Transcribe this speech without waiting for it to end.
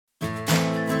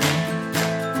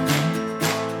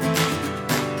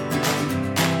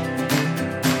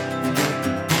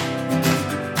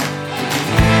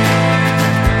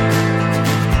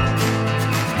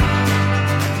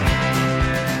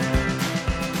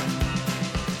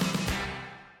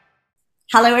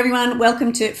Hello, everyone.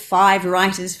 Welcome to Five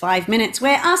Writers, 5 Minutes,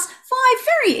 where us five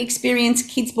very experienced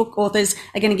kids' book authors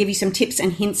are going to give you some tips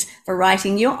and hints for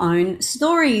writing your own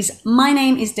stories. My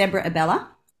name is Deborah Abella.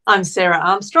 I'm Sarah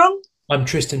Armstrong. I'm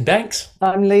Tristan Banks.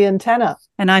 I'm Leanne Tanner.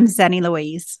 And I'm Zanny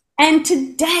Louise. And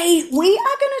today we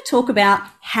are going to talk about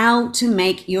how to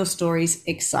make your stories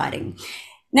exciting.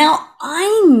 Now,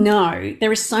 I know there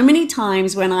are so many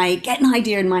times when I get an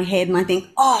idea in my head and I think,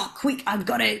 oh, quick, I've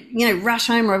got to, rush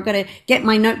home, or I've got to get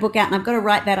my notebook out and I've got to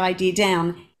write that idea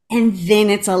down. And then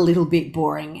it's a little bit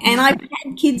boring. And I've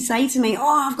had kids say to me,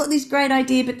 oh, I've got this great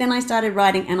idea, but then I started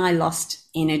writing and I lost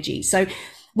energy. So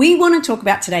we want to talk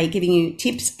about today giving you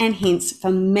tips and hints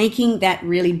for making that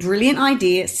really brilliant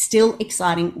idea still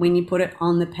exciting when you put it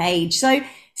on the page. So,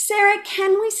 Sarah,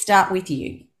 can we start with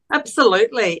you?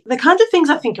 Absolutely. The kinds of things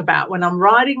I think about when I'm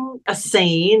writing a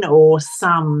scene or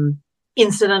some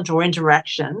incident or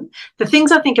interaction, the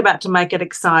things I think about to make it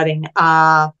exciting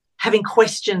are having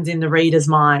questions in the reader's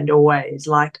mind always.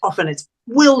 Like often it's,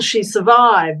 will she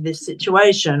survive this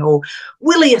situation, or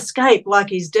will he escape like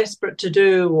he's desperate to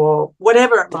do, or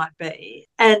whatever it might be.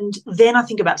 And then I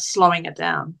think about slowing it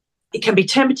down. It can be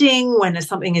tempting when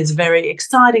something is very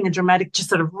exciting and dramatic, just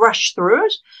sort of rush through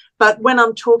it. But when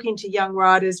I'm talking to young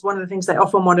writers, one of the things they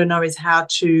often want to know is how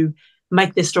to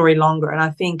make their story longer. And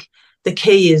I think the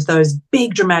key is those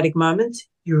big dramatic moments,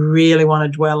 you really want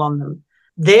to dwell on them.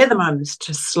 They're the moments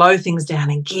to slow things down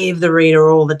and give the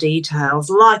reader all the details.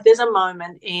 Like there's a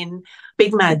moment in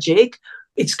Big Magic,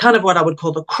 it's kind of what I would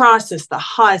call the crisis, the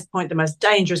highest point, the most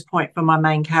dangerous point for my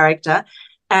main character.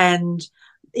 And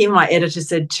even my editor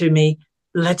said to me,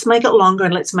 let's make it longer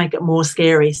and let's make it more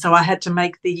scary. So I had to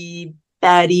make the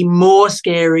baddie more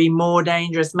scary, more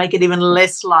dangerous, make it even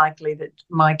less likely that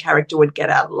my character would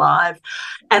get out alive.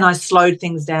 And I slowed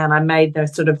things down. I made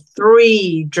those sort of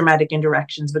 3 dramatic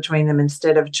interactions between them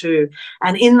instead of 2.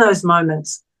 And in those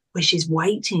moments where she's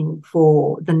waiting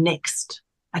for the next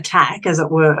attack, as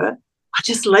it were, I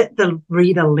just let the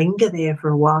reader linger there for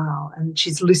a while, and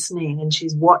she's listening and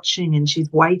she's watching and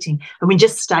she's waiting, and we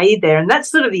just stayed there. And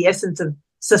that's sort of the essence of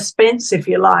suspense, if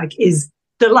you like, is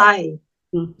delay.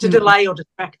 To delay or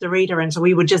distract the reader. And so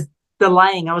we were just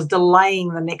delaying. I was delaying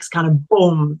the next kind of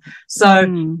boom. So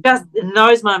just in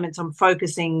those moments I'm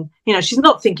focusing, she's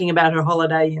not thinking about her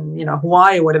holiday in,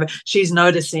 Hawaii or whatever. She's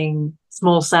noticing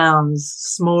small sounds,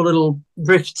 small little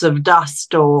drifts of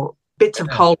dust or bits of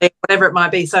cold air, whatever it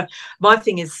might be. So my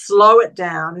thing is slow it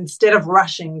down instead of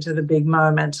rushing to the big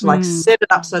moment, like set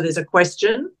it up so there's a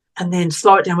question, and then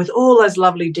slow it down with all those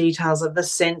lovely details of the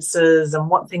senses and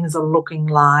what things are looking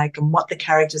like and what the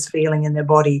character's feeling in their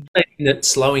body. That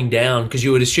slowing down, because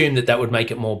you would assume that would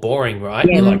make it more boring, right?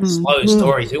 Yeah. Like slow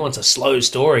stories. Who wants a slow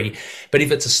story? But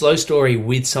if it's a slow story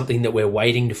with something that we're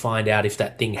waiting to find out if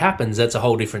that thing happens, that's a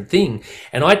whole different thing.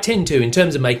 And I tend to, in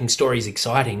terms of making stories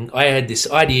exciting, I had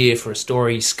this idea for a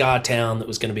story, Scar Town, that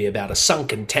was going to be about a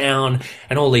sunken town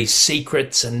and all these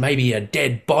secrets and maybe a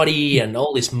dead body and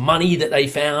all this money that they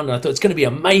found. And I thought it's going to be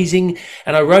amazing.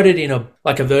 And I wrote it in a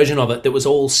version of it that was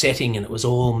all setting and it was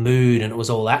all mood and it was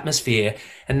all atmosphere,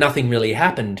 and nothing really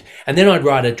happened. And then I'd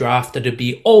write a draft that'd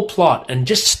be all plot and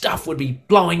just stuff would be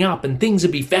blowing up and things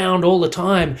would be found all the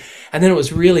time. And then it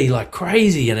was really like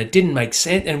crazy and it didn't make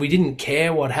sense and we didn't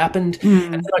care what happened.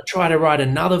 And then I'd try to write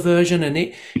another version,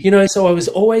 and so I was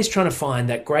always trying to find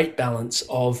that great balance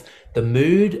of the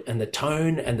mood and the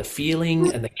tone and the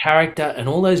feeling and the character and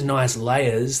all those nice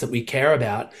layers that we care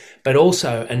about, but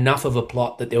also enough of a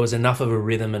plot that there was enough of a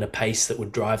rhythm and a pace that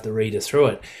would drive the reader through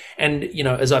it. And,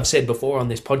 as I've said before on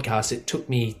this podcast, it took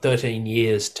me 13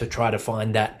 years to try to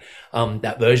find that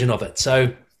version of it.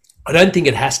 So I don't think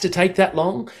it has to take that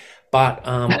long. But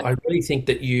I really think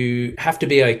that you have to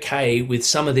be okay with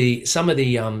some of the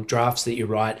drafts that you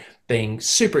write being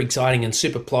super exciting and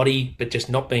super plotty, but just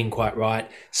not being quite right.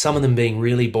 Some of them being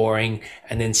really boring,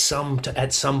 and then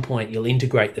at some point you'll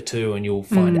integrate the two and you'll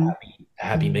find a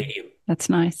happy medium. That's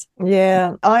nice.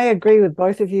 Yeah, I agree with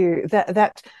both of you.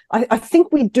 I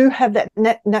think we do have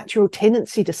that natural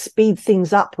tendency to speed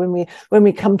things up when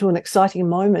we come to an exciting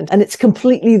moment, and it's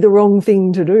completely the wrong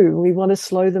thing to do. We want to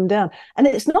slow them down, and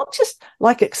it's not just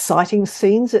like exciting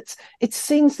scenes. It's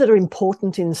scenes that are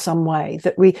important in some way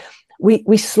that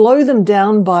we slow them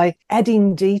down by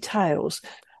adding details.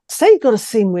 Say you've got a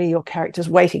scene where your character's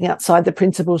waiting outside the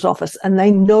principal's office and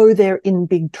they know they're in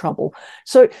big trouble.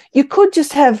 So you could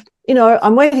just have You know,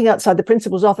 I'm waiting outside the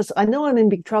principal's office. I know I'm in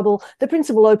big trouble. The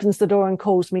principal opens the door and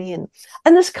calls me in.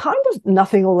 And there's kind of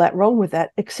nothing all that wrong with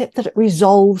that, except that it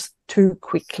resolves too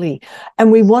quickly.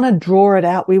 And we want to draw it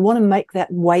out. We want to make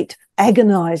that wait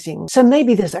agonizing. So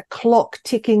maybe there's a clock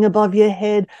ticking above your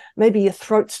head. Maybe your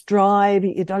throat's dry,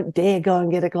 but you don't dare go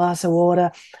and get a glass of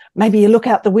water. Maybe you look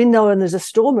out the window and there's a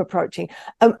storm approaching.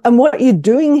 And what you're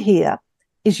doing here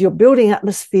is you're building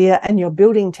atmosphere and you're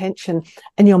building tension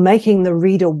and you're making the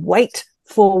reader wait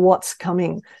for what's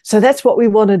coming. So that's what we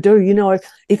want to do. You know,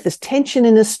 if there's tension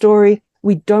in a story,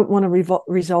 we don't want to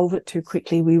resolve it too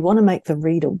quickly. We want to make the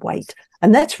reader wait.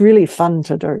 And that's really fun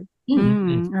to do.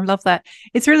 I love that.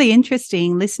 It's really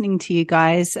interesting listening to you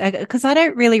guys because I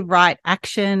don't really write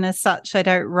action as such. I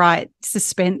don't write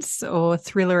suspense or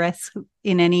thriller-esque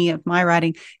in any of my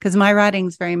writing because my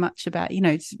writing's very much about, you know,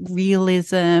 it's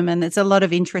realism and there's a lot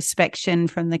of introspection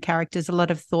from the characters, a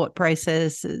lot of thought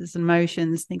processes,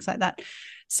 emotions, things like that.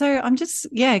 So I'm just,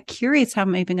 curious how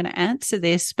I'm even going to answer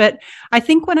this. But I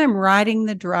think when I'm writing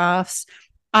the drafts,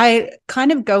 I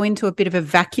kind of go into a bit of a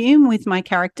vacuum with my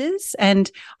characters and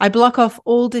I block off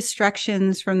all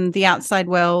distractions from the outside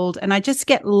world and I just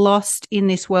get lost in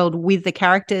this world with the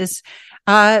characters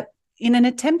in an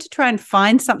attempt to try and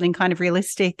find something kind of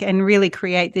realistic and really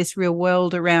create this real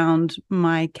world around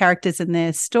my characters and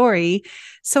their story.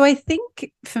 So I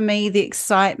think for me, the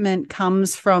excitement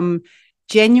comes from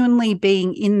genuinely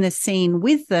being in the scene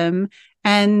with them,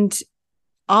 and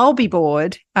I'll be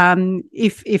bored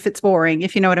if it's boring,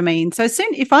 if you know what I mean. So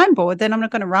soon, if I'm bored, then I'm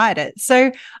not going to write it.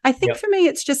 So I think for me,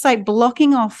 it's just like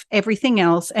blocking off everything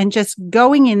else and just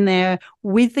going in there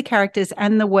with the characters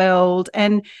and the world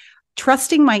and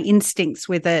trusting my instincts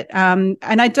with it. And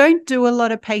I don't do a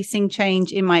lot of pacing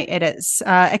change in my edits.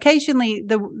 Occasionally,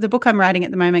 the book I'm writing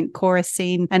at the moment, Chorus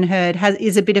Seen and Heard,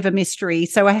 is a bit of a mystery.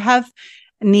 So I have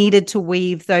needed to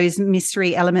weave those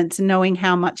mystery elements, knowing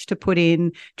how much to put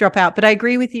in, drop out. But I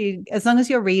agree with you, as long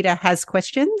as your reader has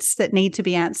questions that need to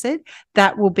be answered,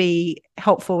 that will be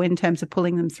helpful in terms of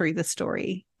pulling them through the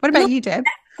story. What about you, Deb?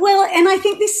 Well, and I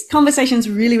think this conversation is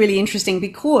really, really interesting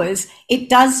because it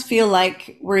does feel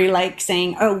like we're like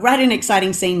saying, oh, write an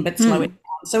exciting scene, but slow it down.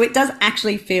 So it does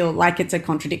actually feel like it's a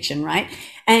contradiction, right?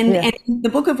 And in the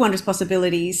Book of Wondrous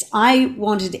Possibilities, I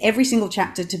wanted every single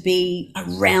chapter to be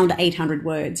around 800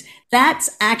 words.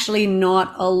 That's actually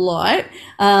not a lot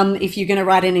if you're going to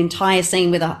write an entire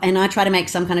scene and I try to make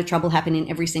some kind of trouble happen in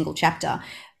every single chapter.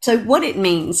 So what it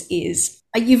means is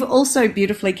you've also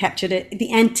beautifully captured it,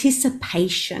 the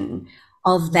anticipation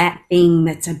of that thing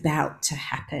that's about to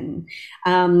happen.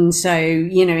 So,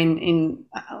 you know, in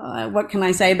what can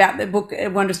I say about the book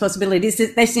Wondrous Possibilities?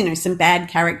 There's, you know, some bad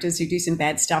characters who do some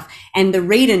bad stuff and the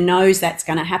reader knows that's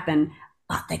going to happen,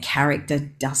 but the character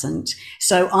doesn't.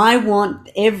 So I want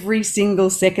every single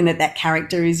second that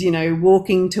character is, you know,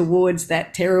 walking towards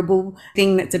that terrible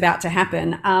thing that's about to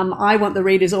happen. I want the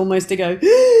readers almost to go,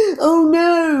 oh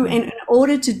no. And in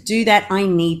order to do that, I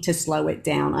need to slow it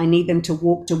down. I need them to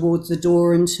walk towards the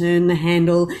door and turn the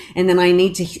handle. And then I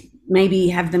need to maybe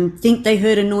have them think they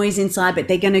heard a noise inside, but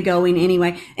they're going to go in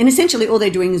anyway. And essentially all they're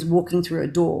doing is walking through a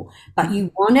door. But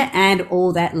you want to add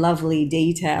all that lovely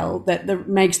detail that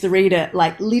makes the reader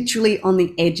like literally on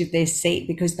the edge of their seat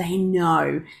because they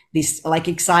know this like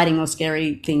exciting or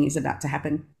scary thing is about to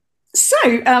happen. So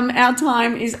our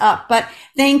time is up, but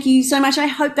thank you so much. I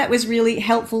hope that was really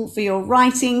helpful for your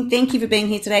writing. Thank you for being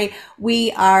here today.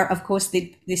 We are, of course,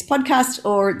 this podcast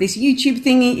or this YouTube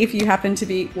thingy if you happen to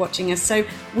be watching us. So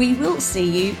we will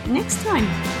see you next time.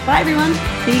 Bye, everyone.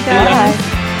 See you guys.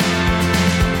 Bye.